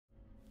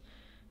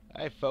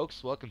Hi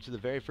folks, welcome to the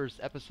very first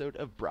episode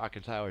of Brock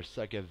and Tyler's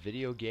Suck at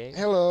Video Games.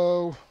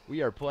 Hello.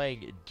 We are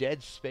playing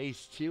Dead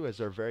Space 2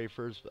 as our very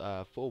first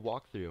full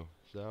walkthrough.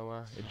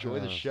 So enjoy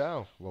the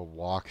show. We'll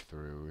walk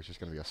through. It's just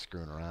gonna be us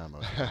screwing around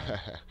most of the time.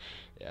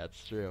 Yeah,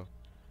 it's true.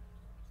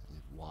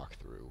 Walk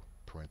through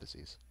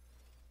parentheses.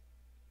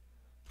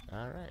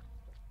 Alright.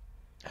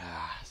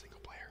 Single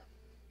player.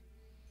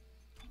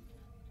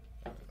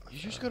 You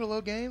just go to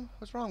load game?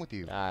 What's wrong with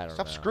you? I don't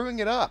Stop know. screwing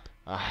it up.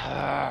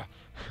 Ah.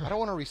 I don't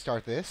want to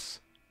restart this.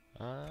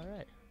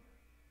 Alright.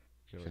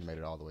 Should have made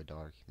it all the way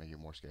dark. Make it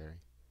more scary.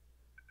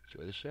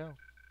 Enjoy the show.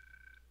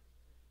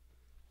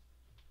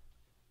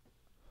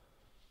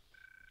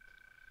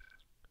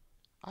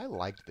 I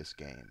liked this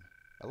game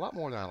a lot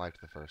more than I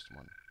liked the first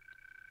one.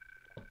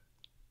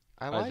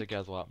 Isaac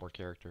has a lot more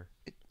character.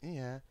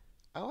 Yeah.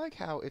 I like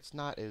how it's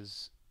not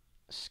as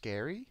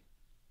scary.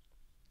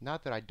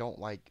 Not that I don't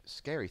like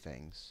scary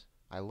things.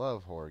 I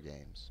love horror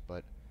games,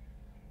 but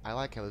I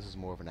like how this is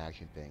more of an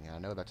action thing. And I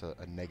know that's a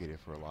negative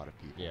for a lot of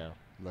people. Yeah.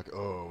 Like,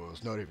 oh, well,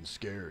 it's not even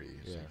scary.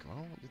 It's Yeah. like,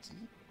 well, it's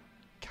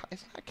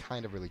not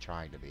kind of really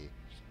trying to be.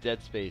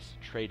 Dead Space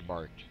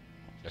trademarked.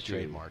 A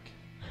trademark.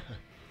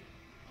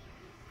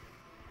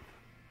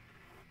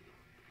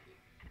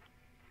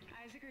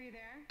 Isaac, are you there?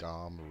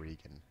 Dom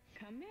Regan.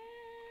 Come in,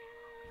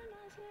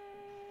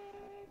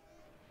 Isaac.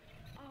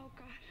 Oh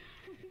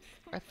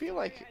God. I feel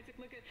like Isaac,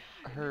 look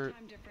at her- the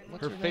time difference.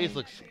 what's Her her face name?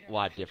 looks a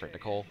lot different,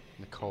 Nicole.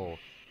 Nicole.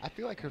 I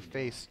feel like her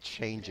face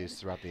changes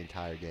throughout the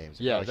entire game.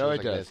 So Yeah, like no, she it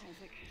looks does. this,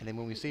 and then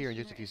when we see her in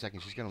just a few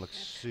seconds, she's gonna look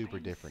super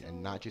different,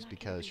 and not just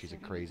because she's a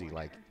crazy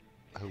like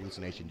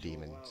hallucination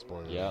demon.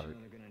 Spoiler Yep. alert.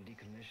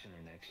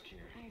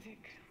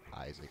 Isaac,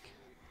 Isaac.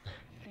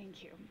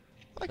 thank you.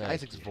 I like Thank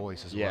Isaac's you.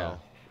 voice as Yeah.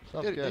 well.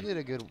 Sounds They good. did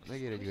a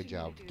good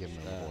job giving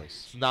him a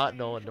voice. It's not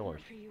Nolan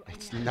North,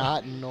 It's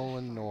not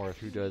Nolan North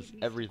who does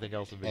everything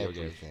else in video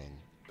games. everything.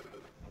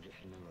 I'll just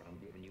remember I'm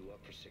giving you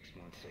up for 6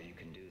 months so you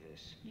can do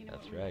this. You know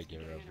That's what right, really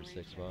give her up for really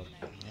 6 months.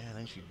 Yeah,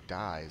 then she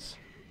dies.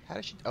 How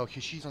does she? Oh,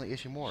 'cause she's on the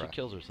Ishimura. She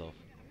kills herself.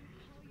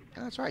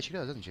 Oh, that's right, she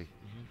does, doesn't she?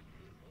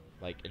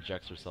 Like,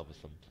 injects herself with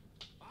some...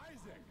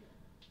 Isaac!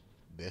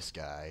 This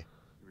guy.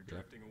 You were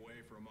drifting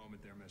away for a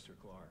moment there, Mr.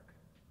 Clark.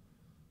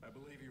 I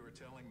believe you were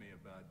telling me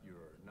about your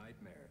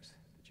nightmares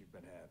that you've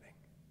been having.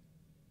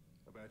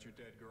 About your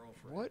dead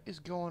girlfriend. What is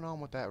going on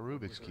with that What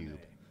Rubik's was her cube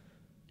name?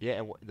 Yeah,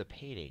 and the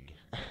painting.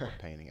 What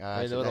painting?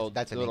 I mean, the So little,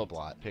 that's an little ink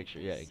blot. picture.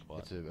 Yeah, ink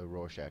blot. It's a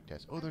Rorschach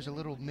test. Oh, there's a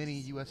little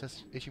mini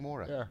USS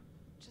Ishimura. Yeah,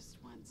 Just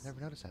once.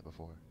 Never noticed that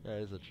before. yeah,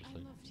 it is I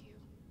interesting. loved you.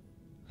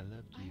 I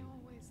loved I you.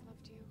 always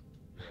loved you.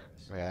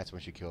 Oh, yeah, that's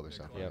when she killed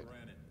herself, Yep. right?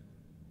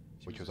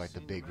 Which was like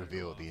the big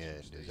reveal at the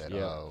end, is that,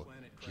 Yeah. oh,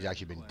 she's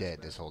actually been dead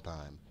this whole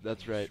time.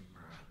 That's right.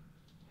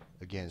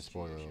 Again,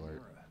 spoiler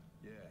alert.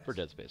 Yes. For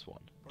Dead Space 1.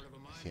 Part of a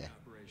mining Yeah.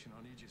 operation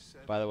on Aegis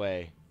 7. By the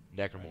way,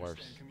 I understand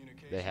necromorphs,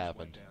 communications they went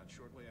happened. down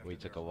shortly after We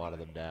their took a lot of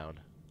them arrival. down.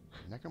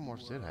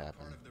 Necromorphs did You were happen.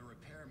 part of the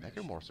repair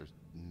mission. Necromorphs are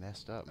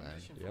messed up, A man.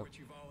 mission for Yep. which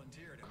you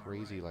volunteered, am I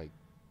Crazy, right? like,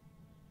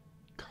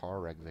 car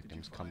wreck Did you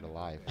victims come find to a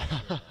life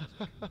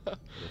way?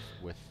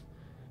 with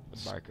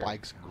The marker.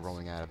 spikes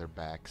growing out of their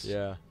backs.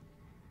 Yeah.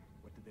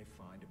 What did they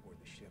find aboard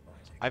the ship,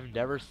 Isaac? I've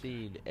never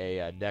seen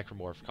a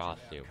necromorph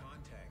costume. Did you have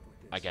contact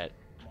with this I get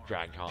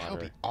Dragon That Con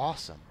would or... be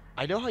awesome.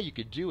 I know how you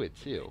could do it,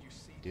 too.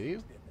 Do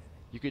you?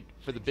 You could,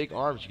 for the big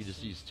arms, you could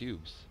just use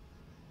tubes.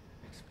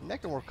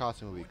 Necromorph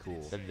costume would be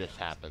cool. Then this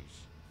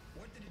happens.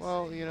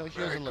 Well, you know, she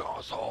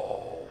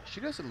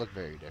doesn't look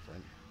very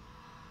different.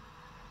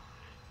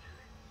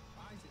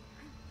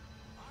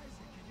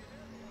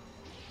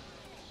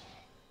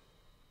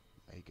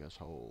 Make us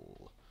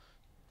whole.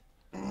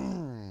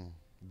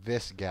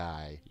 This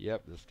guy.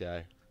 Yep, this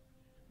guy.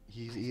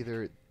 He's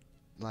either,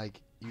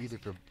 like, you either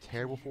feel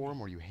terrible for him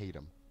or you hate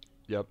him.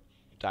 Yep.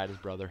 Died his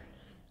brother.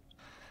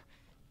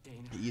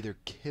 He either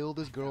killed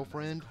his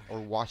girlfriend or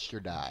watched her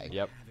die.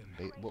 Yep.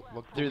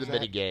 What Through was the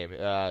that? mini game.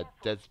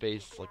 Dead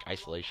Space, like,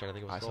 Isolation, I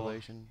think it was called.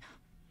 Isolation.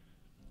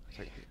 It's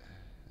like,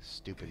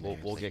 stupid We'll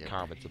names they get give.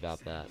 comments about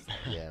that.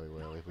 Yeah, we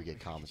will, if we get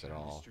comments at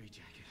all.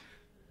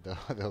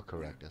 They'll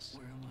correct us.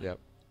 Yep.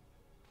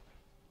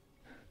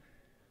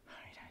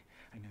 Alright,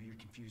 I know you're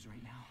confused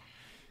right now.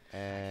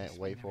 And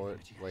wait for it,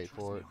 wait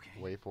for it,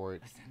 wait for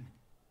it. Listen,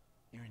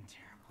 you're in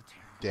terrible,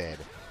 terrible. Dead.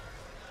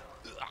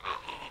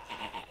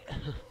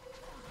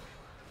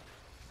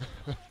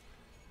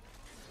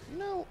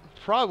 No,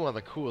 Probably one of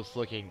the coolest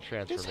looking this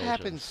transformations.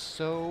 happens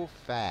so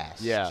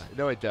fast. Yeah,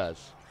 no, it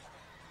does.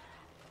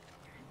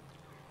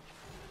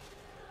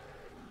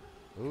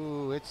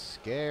 Ooh, it's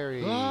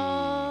scary.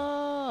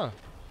 Ah!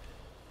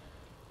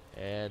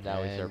 And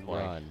now we start And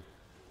playing. run.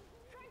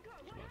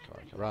 Come on,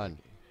 car, come Run.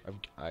 on.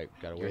 I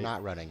gotta You're wait.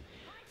 not running.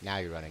 Now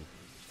you're running.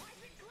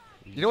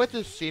 You know what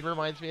this scene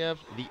reminds me of?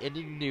 The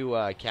ending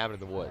to Cabin in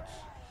the Woods.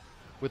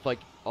 With, like,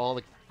 all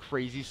the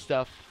crazy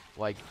stuff,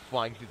 like,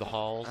 flying through the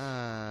halls.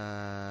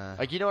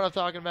 Like, you know what I'm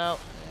talking about?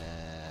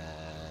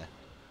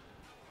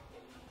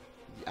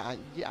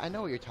 Yeah, I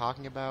know what you're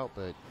talking about,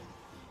 but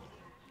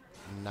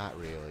not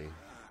really.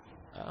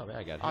 Oh, man,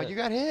 I got hit. Oh, you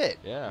got hit.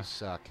 Yeah. You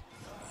suck.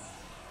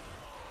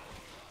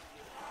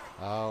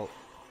 Oh,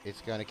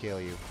 it's gonna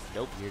kill you.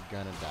 Nope. You're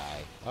gonna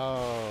die.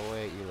 Oh,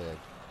 wait, you lived.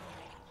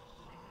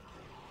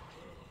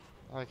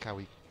 I like how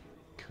we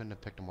couldn't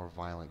have picked a more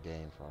violent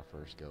game for our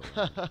first go.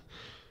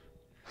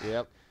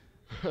 Yep.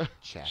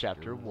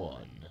 Chapter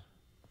 1.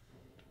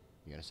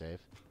 You gonna save?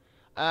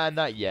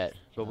 Not yet,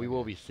 but we will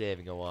Okay. be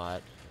saving a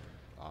lot.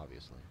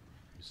 Obviously.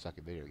 You suck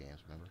at video games,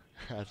 remember?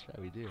 That's right,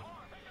 we do.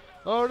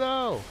 Oh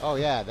no! Oh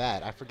yeah,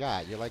 that. I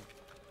forgot. You're like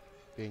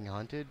being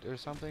hunted or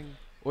something?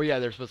 Well, yeah,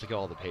 they're supposed to kill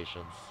all the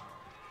patients.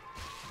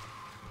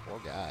 Poor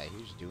guy. He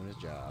was just doing his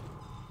job.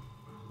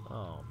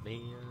 Oh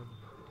man.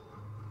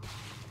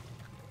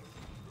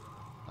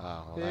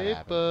 Oh, well, that Hey,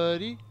 happened.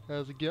 buddy,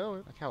 how's it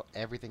going? Like how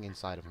everything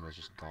inside of him is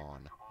just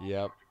gone.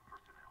 Yep.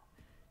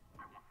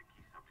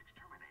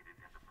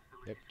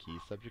 Yep, key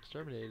subjects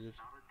terminated.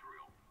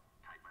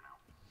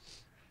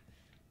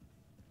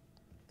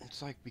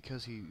 It's like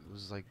because he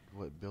was like,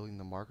 what, building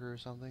the marker or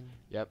something?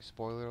 Yep.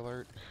 Spoiler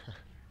alert.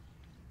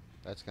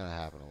 That's gonna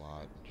happen a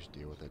lot. Just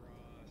deal with it.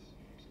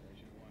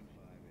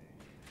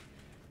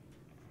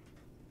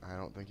 I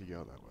don't think you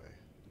go that way.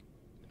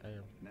 I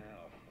am. Now.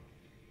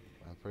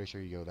 I'm pretty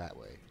sure you go that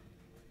way.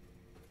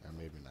 Or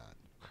maybe not.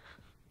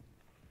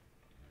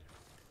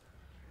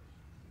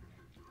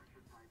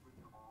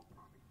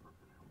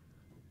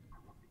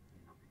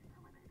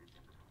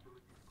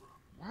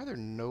 Why are there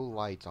no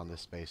lights on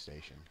this space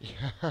station?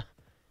 Yeah.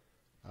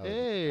 Oh,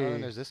 Hey. Oh,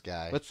 and there's this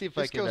guy. Let's see if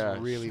this I can goes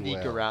really sneak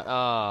well. around.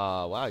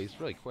 Oh, wow, he's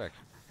really quick.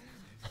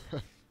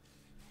 That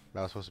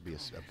was supposed to be a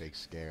big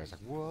scare. It's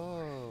like,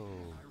 whoa.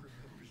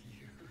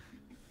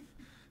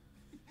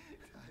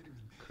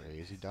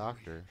 Crazy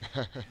doctor.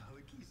 All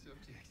the key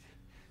subjects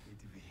need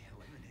to be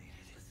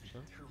eliminated.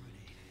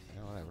 Terminated.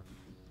 Yeah, whatever.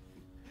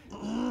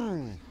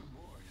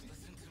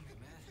 Listen to me,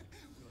 man.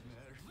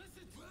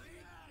 Listen to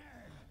me.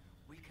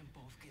 We can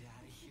both get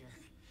out of here.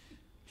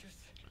 Just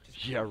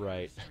Yeah,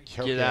 right.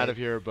 Okay. Get out of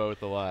here,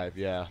 both alive.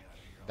 Yeah.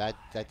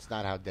 That's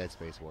not how Dead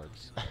Space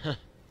works. Game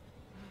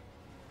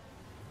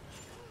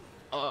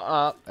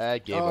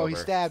over. Oh, he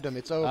stabbed him.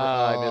 It's over.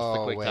 I missed the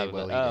Oh, quick wait, time.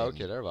 well, he Oh,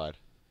 didn't. okay, never mind.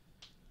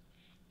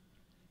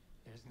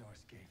 There's no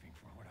escaping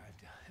from what I've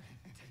done.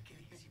 take it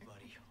easy,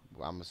 buddy.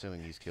 Well, I'm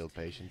assuming he's killed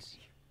patients.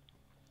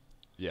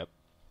 Yep.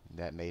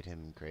 That made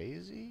him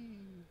crazy?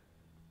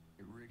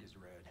 Your rig is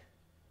red.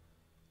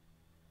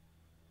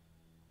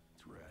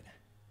 It's red.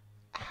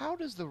 How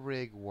does the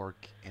rig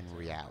work in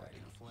reality?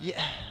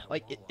 Yeah,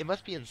 like it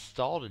must be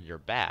installed in your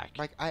back.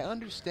 Like, I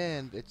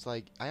understand it's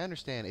like, I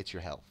understand it's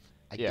your health.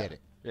 I Yeah. get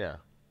it. Yeah.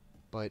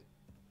 But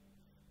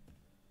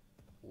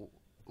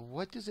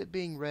what does it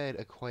being red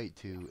equate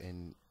to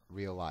in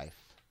real life?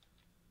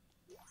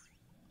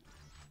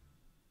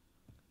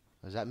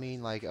 Does that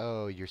mean like,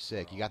 oh, you're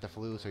sick, you got the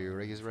flu, so your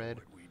rig is red?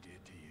 What we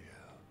did to you.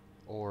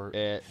 Or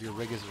your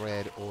rig is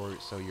red, or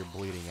so you're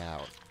bleeding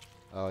out?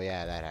 Oh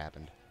yeah, that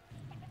happened.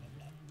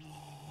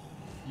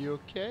 You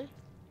okay?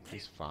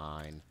 He's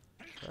fine.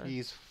 Alright.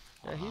 He's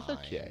Yeah, fine. he's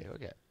okay.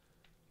 Okay.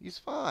 He's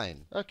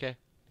fine. Okay.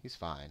 He's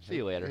fine. See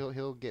you later.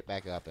 He'll get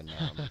back up and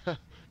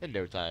In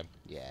no time.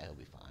 yeah, he'll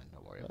be fine.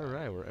 Don't worry about All it.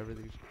 right, where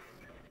everything's.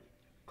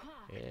 Clark,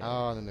 Yeah.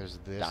 Oh, and then there's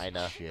this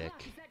Dinah. chick.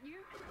 Clark, is that you?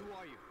 Who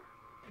are you?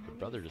 My Her name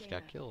brother is just got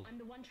Dana. killed. I'm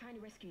the one trying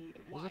to rescue you.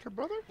 Was it her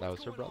brother? That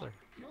was her brother.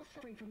 You're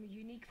suffering from a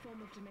unique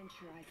form of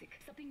dementia, Isaac.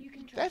 Something you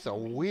can That's a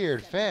transform into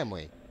weird seven.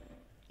 family.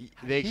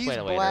 They He's explain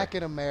it later. black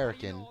and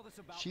American.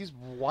 She's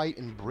white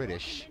and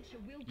British. Dementia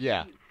will kill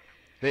Yeah. you.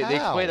 They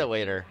explain How? it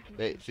later.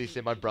 They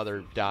say my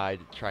brother died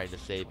trying to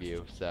save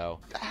you. So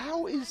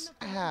How is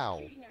how?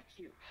 Shooting at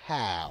you.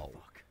 How?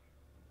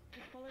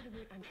 Just follow the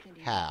route I'm sending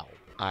you. How?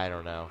 I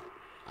don't know.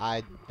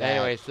 That-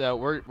 Anyway, so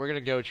we're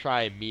gonna go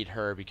try and meet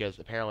her because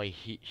apparently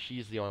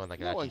she's the only one that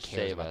can no one actually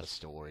cares save about the us.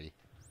 story.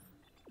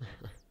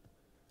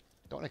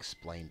 Don't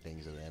explain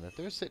things to them. If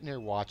they're sitting here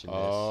watching this,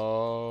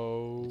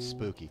 Oh. it's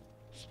spooky.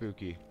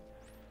 Spooky.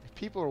 If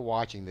people are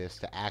watching this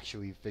to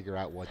actually figure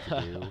out what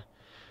to do,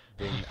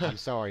 then I'm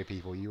sorry,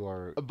 people. You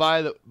are.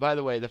 By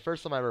the way, the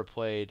first time I ever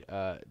played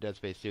Dead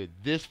Space 2,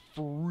 this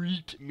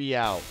freaked me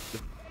out.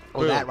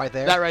 Oh, that right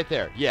there? That right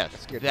there. Yes.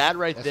 Scared That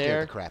right that there.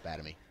 scared the crap out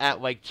of me.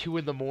 At like 2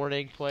 in the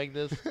morning playing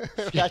this.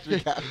 That's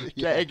what got me,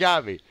 yeah. It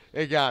got me.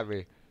 It got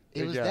me.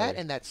 It was got that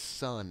me. and that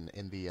sun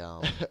in the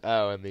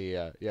Oh, and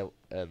the yeah,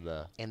 and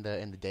the in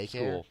the daycare.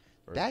 school.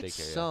 Or That daycare,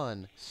 yeah.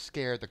 sun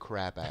scared the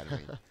crap out of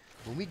me.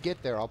 When we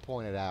get there, I'll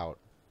point it out.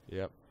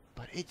 Yep.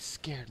 But it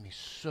scared me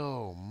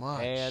so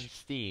much. And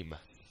Steam.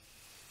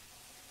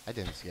 That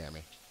didn't scare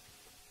me.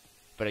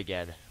 But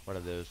again, one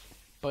of those.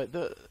 But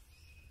the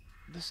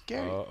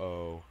scary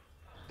Uh-oh.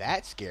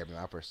 that scared me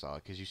when I first saw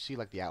it because you see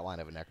like the outline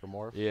of a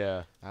necromorph.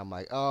 Yeah. I'm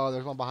like, oh,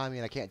 there's one behind me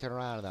and I can't turn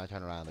around, and then I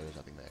turn around and there's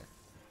nothing there.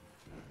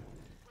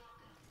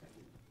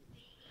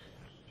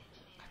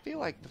 I feel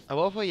like I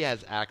love how he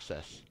has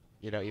access.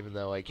 You know, even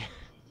though like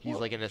he's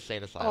Well- like in an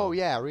insane asylum. oh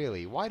yeah,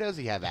 really? Why does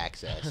he have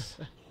access?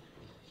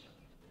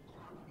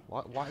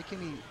 Why can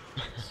he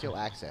still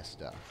access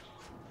stuff?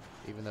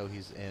 Even though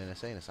he's in an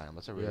insane asylum.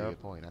 That's a really Yep.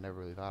 good point. I never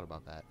really thought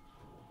about that.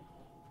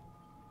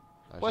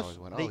 I just Plus, always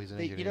went, they, oh, he's an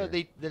they, engineer. you know,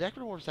 the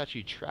necromorphs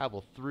actually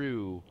travel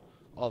through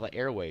all the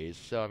airways.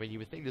 So I mean, you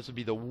would think this would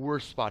be the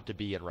worst spot to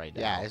be in right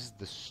now. Yeah, this is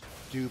the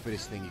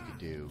stupidest thing you could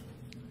do.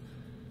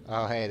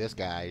 Oh, hey, this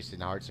guy is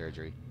in heart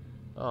surgery.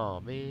 Oh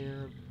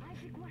man.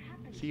 Isaac, what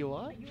happened? Is he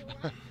alive?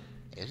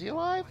 Is he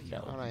alive?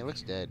 No. Oh no, he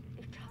looks dead.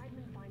 If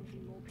Tideman finds you,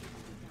 more people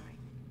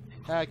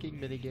will die. Hacking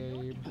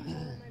minigame. Follow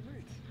my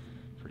route.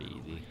 Pretty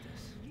easy.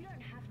 You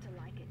don't have to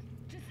like it.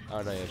 Just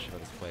Oh no, yeah, I should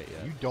have played it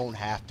yet. You don't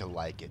have to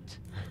like it.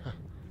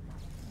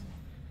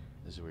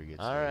 This is where he gets.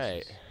 All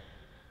right.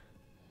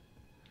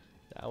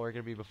 Now we're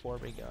gonna be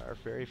performing our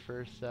very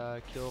first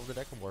kill of the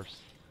necromorphs.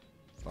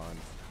 Fun.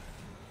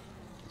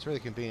 It's really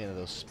convenient that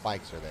those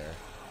spikes are there.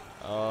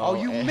 Oh,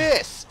 you and-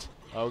 missed!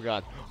 Oh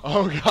god.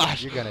 Oh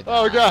gosh. You're gonna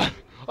Oh die. god.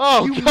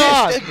 Oh You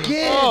god. missed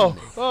again!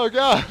 Oh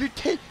god. You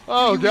take.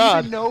 Oh, do you God.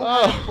 Even know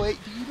how to Oh. play?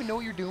 Do you even know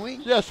what you're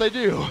doing? Yes, I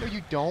do. No,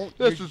 you don't.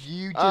 This You're- is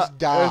you just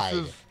died.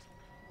 This is,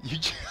 You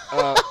just,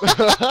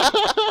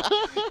 uh,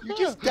 you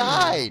just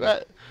died.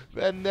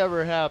 that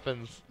never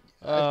happens.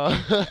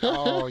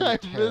 Oh, you're I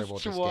terrible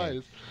missed at this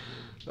twice.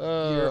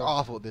 You're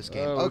awful at this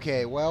game. oh.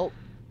 Okay, well,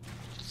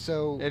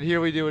 so And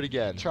here we do it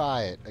again.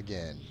 try it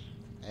again,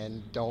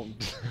 and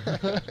don't.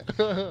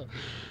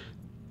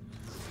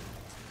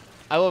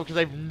 I love because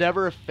I've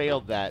never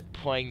failed that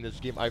playing this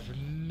game. I've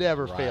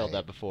never failed Right.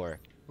 that before.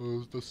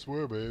 Well, I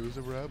swear, babe, it's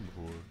never happened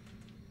before.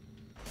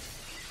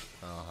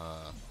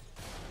 Uh-huh.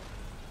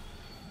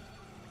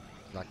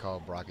 It's not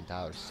called Brock and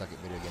Tyler suck at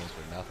video games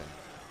for nothing.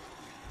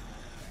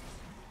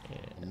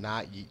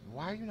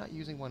 Why are you not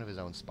using one of his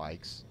own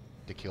spikes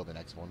to kill the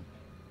next one?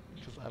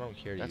 Because I don't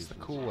care to That's use the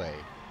this. cool way.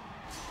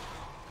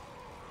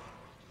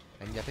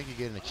 And I think you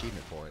get an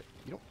achievement for it.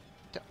 You don't.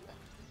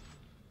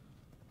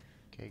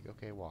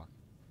 Okay, walk.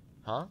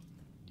 Huh?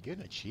 You get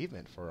an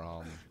achievement for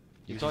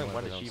It's using only one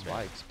one of his own achievement.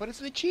 spikes, but it's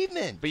an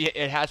achievement. But yeah,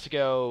 it has to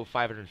go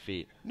 500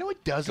 feet. No,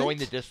 it doesn't. Going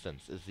the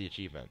distance is the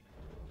achievement.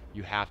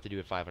 You have to do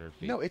it 500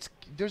 feet. No,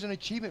 there's an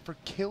achievement for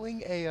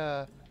killing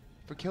a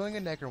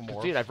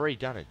necromorph. Dude, I've already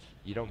done it.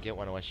 You don't get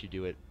one unless you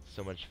do it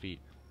so much feet.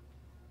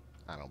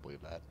 I don't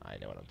believe that. I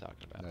know what I'm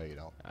talking about. No, you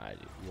don't. I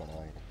do. You want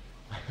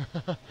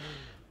all.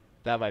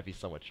 That might be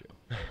somewhat true.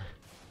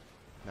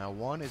 Now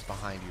one is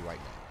behind you right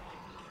now.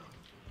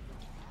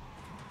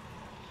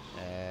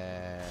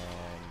 And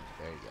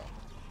there you go.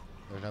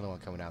 There's another one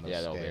coming down those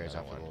Yeah, there'll be stairs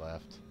another off to the one.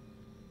 left.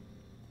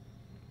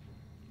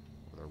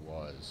 There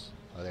was.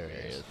 Oh, there he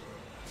There he is. is.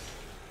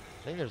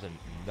 I think there's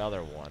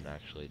another one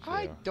actually too.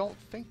 I don't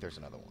think there's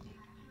another one.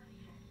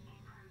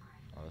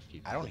 Oh, let's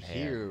keep I don't moving hand.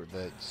 hear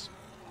the.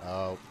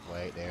 Oh,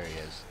 wait, there he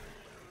is.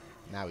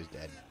 Now he's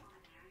dead.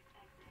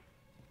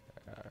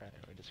 Alright,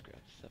 let me just grab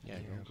stuff. Yeah,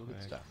 here real go get the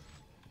quick. stuff.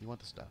 You want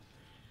the stuff.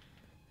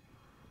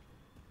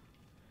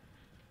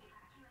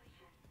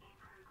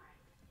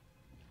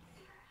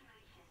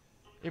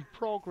 In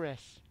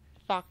progress.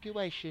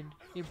 Evacuation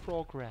in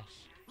progress.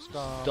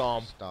 Stomp.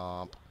 Stomp.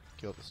 Stomp.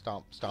 Kill the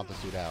stomp. Stomp this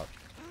dude out.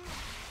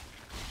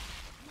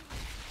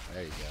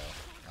 There you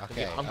go.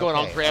 Okay. I'm going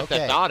on Grand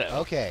Theft Auto.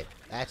 Okay,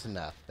 that's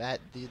enough.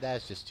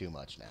 That's just too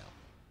much now.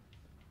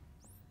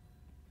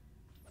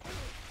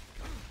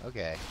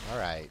 Okay. All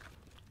right.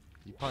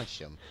 You punched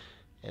him.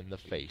 In the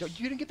face. You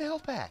didn't get the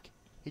health pack.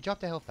 He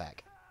dropped the health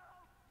pack.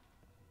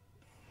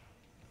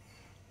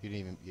 You didn't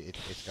even.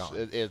 It's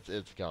gone.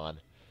 It's gone.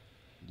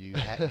 You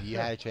had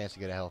a chance to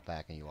get a health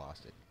pack and you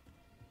lost it.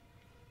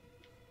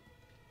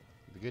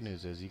 The good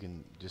news is you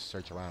can just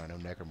search around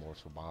and no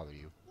necromorphs will bother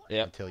you.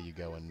 Yep. Until you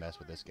go and mess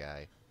with this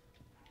guy.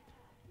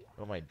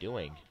 What am I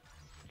doing?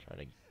 I'm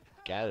trying to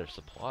gather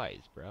supplies,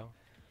 bro.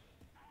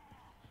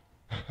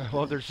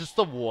 Well, there's just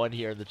the one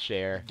here in the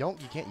chair. You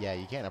can't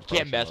approach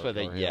Can't mess him with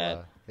it or he'll,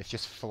 yet. It's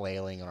just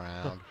flailing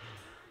around.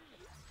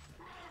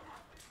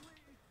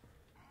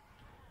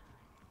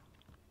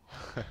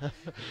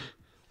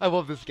 I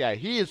love this guy.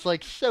 He is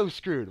like so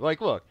screwed.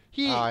 Like, look,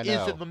 he Oh, I is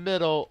know. in the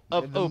middle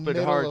of In the open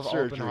middle heart of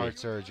surgery. Open heart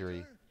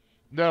surgery.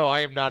 No, I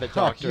am not a Are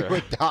doctor. you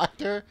a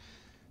doctor?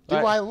 Do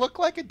Right. I look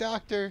like a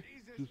doctor?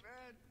 Jesus, man.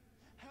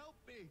 Help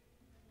me.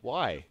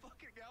 Why?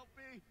 Fucking help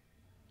me.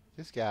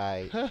 This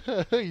guy.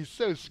 He's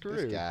so screwed.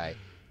 This guy.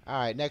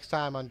 Alright, next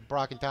time on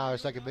Brock and Tyler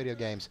Second Video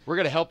Games, We're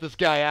gonna help this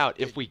guy out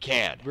if we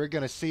can. we're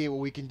going to see what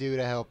we can do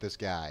to help this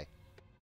guy.